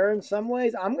unfair in some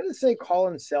ways, I'm going to say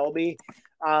Colin Selby.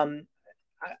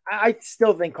 I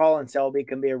still think Colin Selby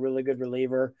can be a really good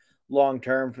reliever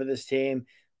long-term for this team.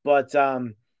 But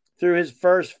through his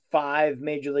first 5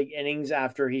 major league innings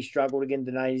after he struggled again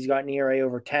tonight, he's got an ERA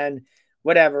over 10.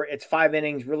 Whatever, it's 5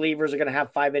 innings. Relievers are going to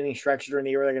have 5 inning stretches during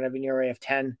the year. They're going to have an ERA of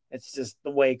 10. It's just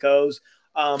the way it goes.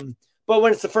 But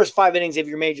when it's the first 5 innings of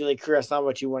your major league career, that's not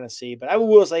what you want to see. But I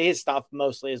will say his stuff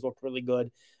mostly has looked really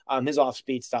good. His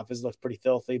off-speed stuff has looked pretty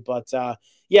filthy. But, 5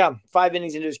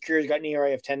 innings into his career, he's got an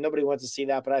ERA of 10. Nobody wants to see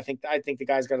that, but I think the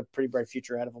guy's got a pretty bright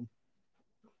future ahead of him.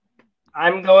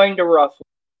 I'm going to ruffle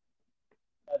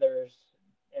feathers,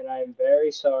 and I'm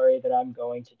very sorry that I'm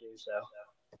going to do so.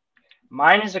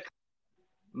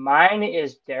 Mine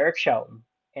is Derek Shelton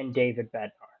and David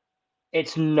Bednar.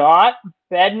 It's not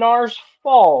Bednar's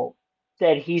fault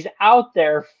that he's out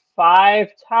there 5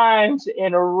 times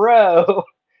in a row,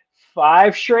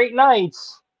 5 straight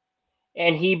nights,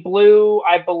 and he blew,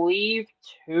 I believe,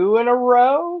 3 in a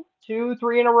row.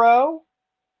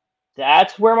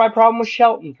 That's where my problem with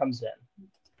Shelton comes in.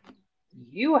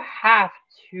 You have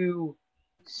to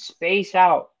space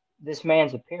out this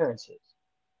man's appearances,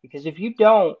 because if you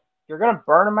don't, you're going to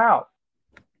burn him out.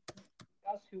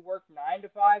 Us who work 9 to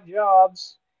 5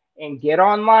 jobs and get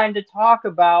online to talk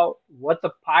about what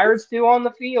the Pirates do on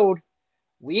the field,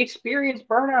 we experience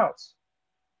burnouts.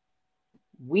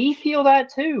 We feel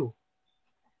that too.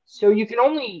 So you can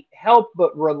only help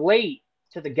but relate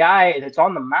to the guy that's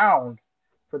on the mound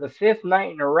for the 5th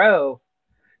night in a row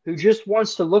who just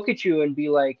wants to look at you and be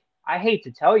like, I hate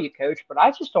to tell you, coach, but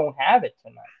I just don't have it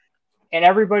tonight. And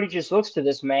everybody just looks to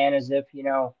this man as if,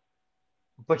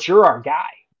 but you're our guy.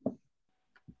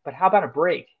 But how about a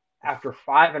break after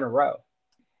 5 in a row?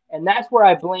 And that's where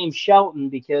I blame Shelton,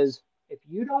 because if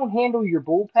you don't handle your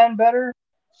bullpen better,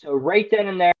 so right then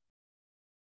and there.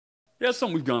 Yeah,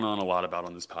 something we've gone on a lot about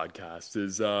on this podcast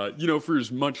is, for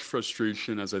as much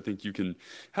frustration as I think you can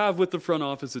have with the front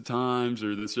office at times,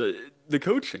 or this, the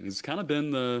coaching has kind of been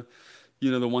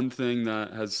the one thing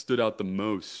that has stood out the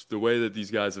most. The way that these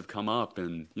guys have come up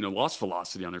and, lost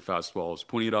velocity on their fastballs,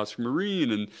 pointing at Oscar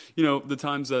Marine, and, the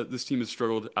times that this team has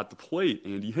struggled at the plate,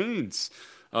 Andy Haynes,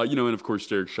 and of course,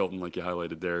 Derek Shelton, like you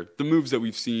highlighted there. The moves that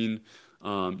we've seen,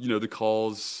 the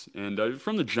calls, and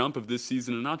from the jump of this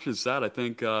season, and not just that, I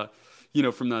think,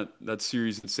 from that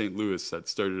series in St. Louis that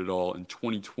started it all in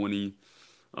 2020.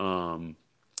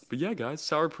 But yeah, guys,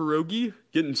 sour pierogi,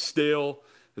 getting stale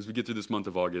as we get through this month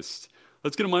of August.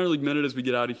 Let's get a minor league minute as we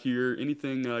get out of here.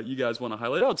 Anything you guys want to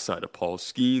highlight outside of Paul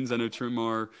Skenes? I know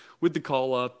Trimar with the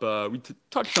call-up. We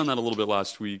touched on that a little bit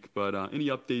last week, but any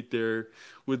update there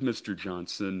with Mr.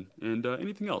 Johnson? And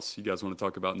anything else you guys want to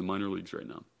talk about in the minor leagues right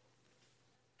now?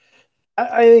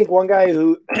 I think one guy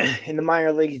who in the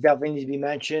minor leagues definitely needs to be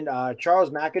mentioned, Charles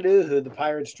McAdoo, who the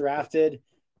Pirates drafted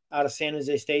out of San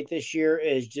Jose State this year,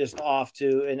 is just off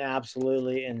to an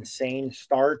absolutely insane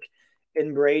start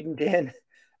in Bradenton.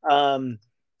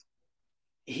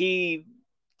 He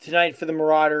tonight for the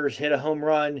Marauders hit a home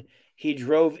run. He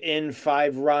drove in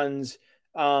 5 runs.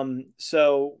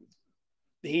 So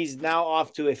he's now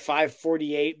off to a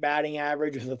 .548 batting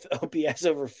average with an OPS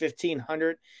over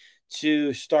 1,500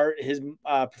 to start his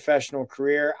professional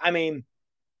career. I mean,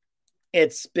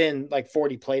 it's been like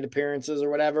 40 plate appearances or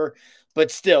whatever, but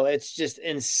still, it's just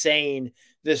insane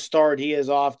this start he is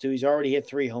off to. He's already hit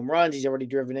 3 home runs. He's already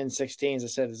driven in 16. As I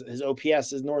said, his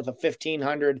OPS is north of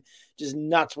 1,500. Just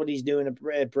nuts what he's doing at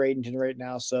Bradenton right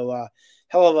now. So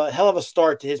hell of a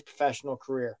start to his professional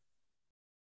career.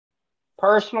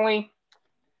 Personally,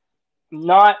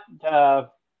 not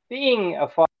being a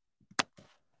fun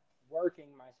working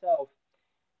myself,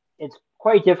 it's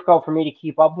quite difficult for me to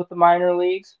keep up with the minor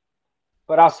leagues.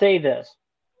 But I'll say this.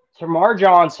 Tamar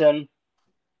Johnson,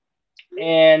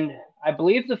 and I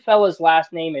believe the fella's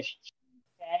last name is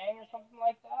Chang or something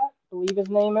like that. I believe his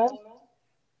name is.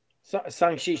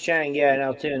 Sung-Chi Chang, yeah, in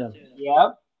Altoona.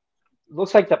 Yep.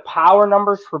 Looks like the power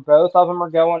numbers for both of them are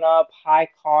going up. High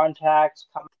contacts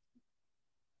coming.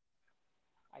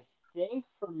 I think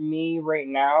for me right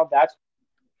now, that's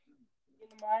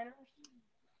in the minors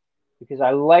because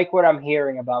I like what I'm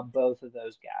hearing about both of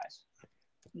those guys.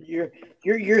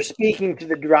 You're speaking to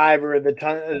the driver of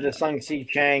the Sung-Chi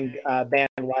Chang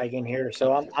bandwagon here,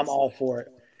 so I'm all for it.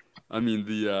 I mean,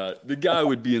 the guy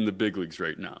would be in the big leagues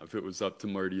right now if it was up to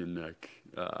Marty and Nick.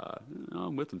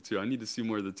 I'm with him too. I need to see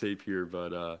more of the tape here,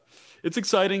 but it's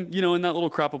exciting, in that little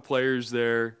crop of players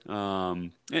there.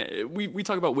 We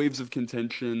talk about waves of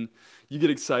contention. You get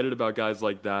excited about guys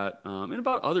like that, and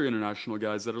about other international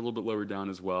guys that are a little bit lower down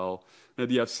as well. The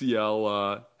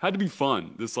FCL had to be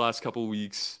fun this last couple of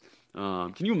weeks.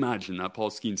 Can you imagine that Paul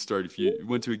Skenes start if you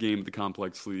went to a game at the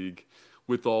Complex League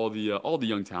with all the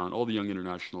young talent, all the young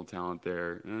international talent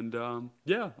there, and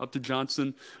up to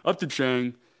Johnson, up to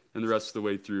Chang, and the rest of the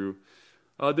way through.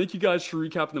 Thank you guys for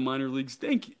recapping the minor leagues.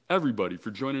 Thank everybody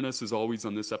for joining us as always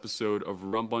on this episode of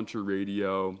Rum Bunter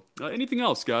Radio. Anything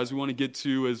else, guys, we want to get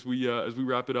to as we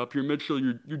wrap it up here? Mitchell,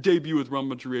 your debut with Rum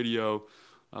Bunter Radio,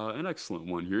 an excellent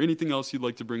one here. Anything else you'd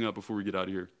like to bring up before we get out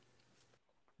of here?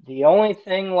 The only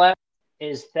thing left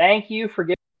is thank you for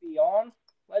getting me on.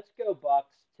 Let's go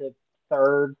Bucks to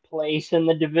third place in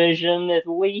the division at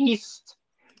least.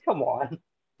 Come on.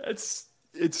 It's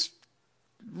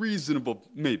reasonable,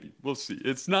 maybe. We'll see.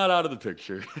 It's not out of the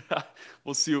picture.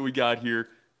 We'll see what we got here.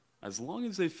 As long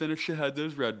as they finish ahead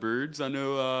those Redbirds, I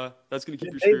know that's going to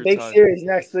keep your spirits big high. Series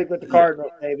next week with the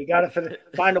Cardinals. Hey, we got to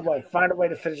find a way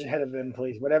to finish ahead of them,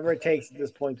 please. Whatever it takes at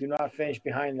this point, do not finish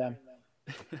behind them.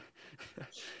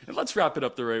 And let's wrap it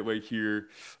up the right way here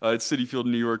at Citi Field,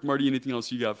 New York. Marty, anything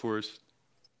else you got for us?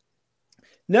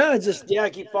 No,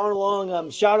 keep following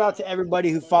along. Shout out to everybody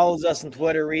who follows us on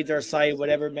Twitter, reads our site,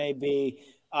 whatever it may be.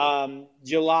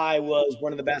 July was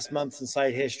one of the best months in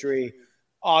site history.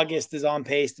 August is on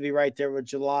pace to be right there with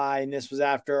July, and this was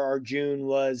after our June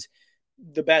was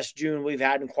the best June we've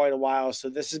had in quite a while. So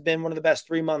this has been one of the best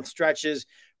 3-month stretches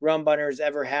Rum Bunter has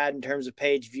ever had in terms of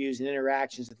page views and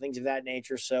interactions and things of that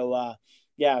nature. So,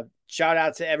 shout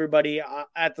out to everybody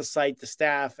at the site, the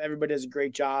staff. Everybody does a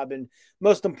great job. And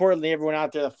most importantly, everyone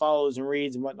out there that follows and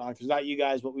reads and whatnot. Because without you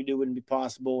guys, what we do wouldn't be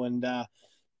possible. And,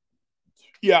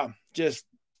 just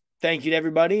thank you to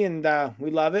everybody. And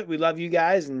we love it. We love you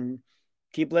guys. And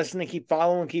keep listening, keep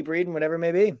following, keep reading, whatever it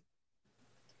may be.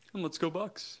 And let's go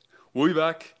Bucks. We'll be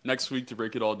back next week to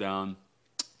break it all down.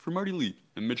 For Marty Lee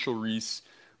and Mitchell Reese,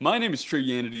 my name is Trey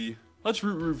Yanity. Let's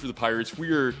root for the Pirates.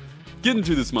 We are getting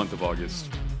through this month of August.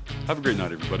 Have a great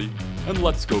night, everybody, and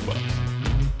let's go Bucks.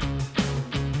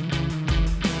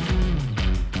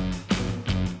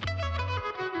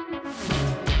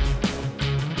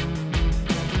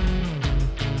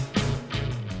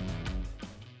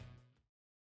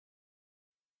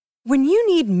 When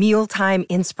you need mealtime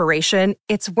inspiration,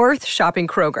 it's worth shopping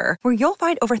Kroger, where you'll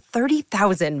find over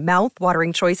 30,000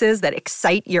 mouth-watering choices that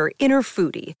excite your inner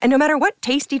foodie. And no matter what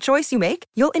tasty choice you make,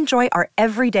 you'll enjoy our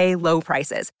everyday low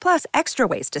prices, plus extra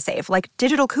ways to save, like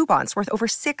digital coupons worth over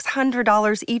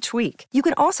 $600 each week. You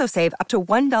can also save up to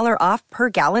 $1 off per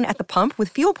gallon at the pump with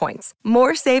fuel points.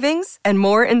 More savings and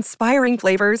more inspiring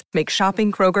flavors make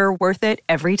shopping Kroger worth it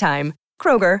every time.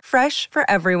 Kroger, fresh for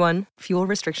everyone. Fuel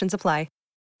restrictions apply.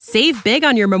 Save big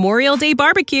on your Memorial Day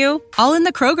barbecue, all in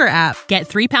the Kroger app. Get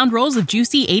 3-pound rolls of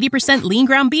juicy 80% lean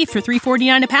ground beef for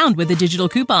 $3.49 a pound with a digital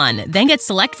coupon. Then get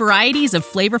select varieties of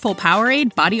flavorful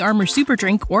Powerade, Body Armor Super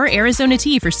Drink, or Arizona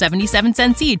tea for 77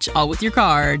 cents each, all with your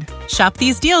card. Shop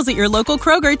these deals at your local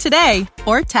Kroger today,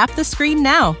 or tap the screen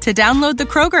now to download the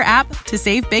Kroger app to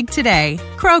save big today.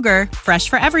 Kroger, fresh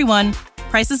for everyone.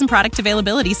 Prices and product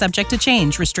availability subject to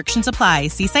change. Restrictions apply.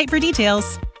 See site for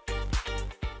details.